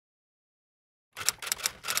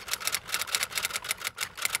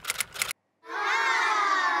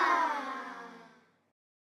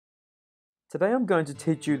Today I'm going to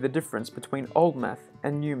teach you the difference between old math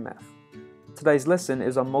and new math. Today's lesson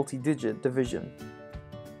is on multi-digit division.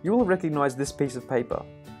 You will recognize this piece of paper.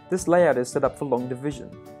 This layout is set up for long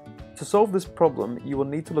division. To solve this problem, you will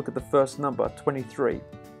need to look at the first number, 23.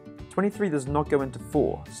 23 does not go into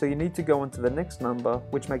 4, so you need to go into the next number,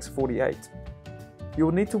 which makes 48. You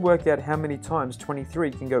will need to work out how many times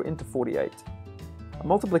 23 can go into 48. A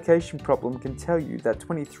multiplication problem can tell you that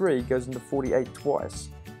 23 goes into 48 twice,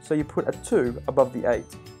 so you put a 2 above the 8.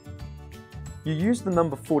 You use the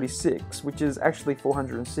number 46, which is actually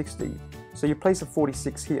 460, so you place a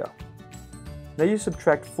 46 here. Now you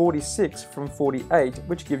subtract 46 from 48,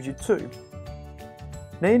 which gives you 2.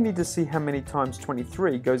 Now you need to see how many times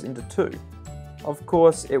 23 goes into 2. Of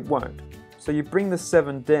course it won't, so you bring the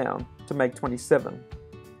 7 down to make 27.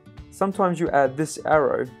 Sometimes you add this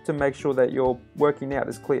arrow to make sure that your working out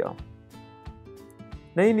is clear.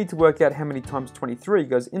 Now you need to work out how many times 23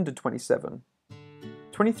 goes into 27.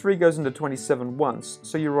 23 goes into 27 once,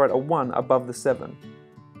 so you write a 1 above the 7.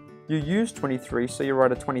 You use 23, so you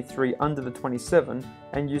write a 23 under the 27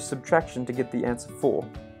 and use subtraction to get the answer 4.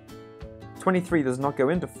 23 does not go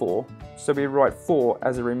into 4, so we write 4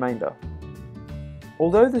 as a remainder.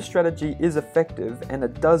 Although this strategy is effective and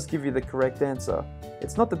it does give you the correct answer,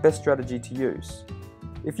 it's not the best strategy to use.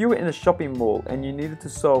 If you were in a shopping mall and you needed to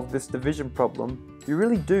solve this division problem, you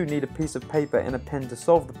really do need a piece of paper and a pen to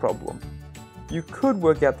solve the problem. You could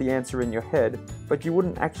work out the answer in your head, but you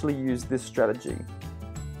wouldn't actually use this strategy.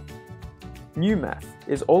 New math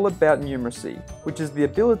is all about numeracy, which is the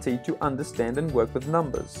ability to understand and work with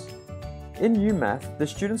numbers. In new math, the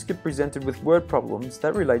students get presented with word problems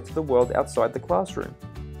that relate to the world outside the classroom.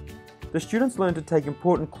 The students learn to take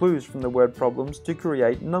important clues from the word problems to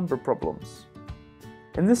create number problems.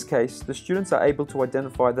 In this case, the students are able to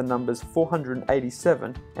identify the numbers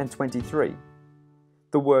 487 and 23.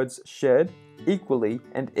 The words shared, equally,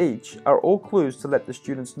 and each are all clues to let the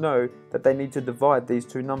students know that they need to divide these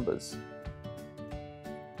two numbers.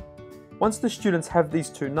 Once the students have these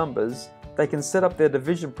two numbers, they can set up their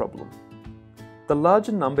division problem. The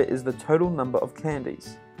larger number is the total number of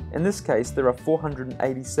candies. In this case, there are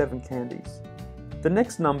 487 candies. The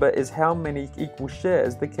next number is how many equal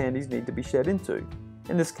shares the candies need to be shared into.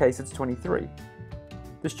 In this case, it's 23.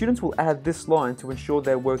 The students will add this line to ensure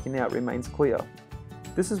their working out remains clear.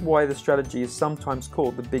 This is why the strategy is sometimes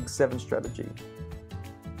called the Big 7 strategy.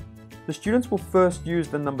 The students will first use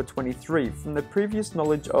the number 23. From their previous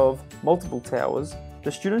knowledge of multiple towers,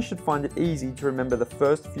 the students should find it easy to remember the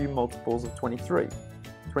first few multiples of 23.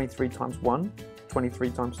 23 times 1, 23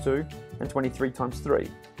 times 2, and 23 times 3.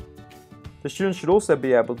 The students should also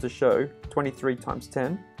be able to show 23 times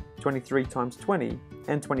 10, 23 times 20,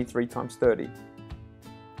 and 23 times 30.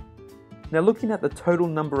 Now looking at the total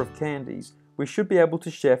number of candies, we should be able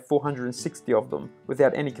to share 460 of them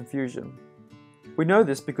without any confusion. We know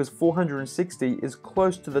this because 460 is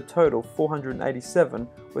close to the total 487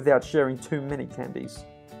 without sharing too many candies.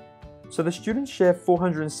 So the students share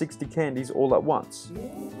 460 candies all at once.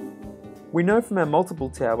 We know from our multiple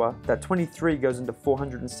tower that 23 goes into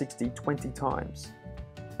 460 20 times.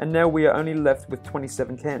 And now we are only left with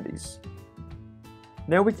 27 candies.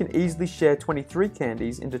 Now we can easily share 23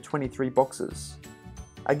 candies into 23 boxes.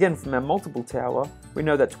 Again, from our multiple tower, we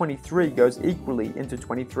know that 23 goes equally into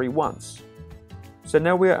 23 once. So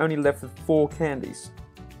now we are only left with 4 candies.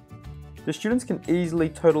 The students can easily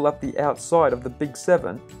total up the outside of the Big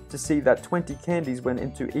 7 to see that 20 candies went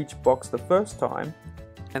into each box the first time,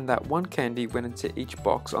 and that 1 candy went into each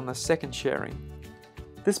box on the second sharing.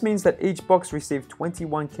 This means that each box received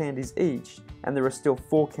 21 candies each, and there are still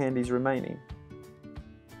 4 candies remaining.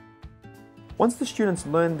 Once the students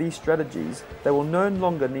learn these strategies, they will no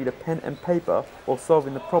longer need a pen and paper while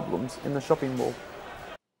solving the problems in the shopping mall.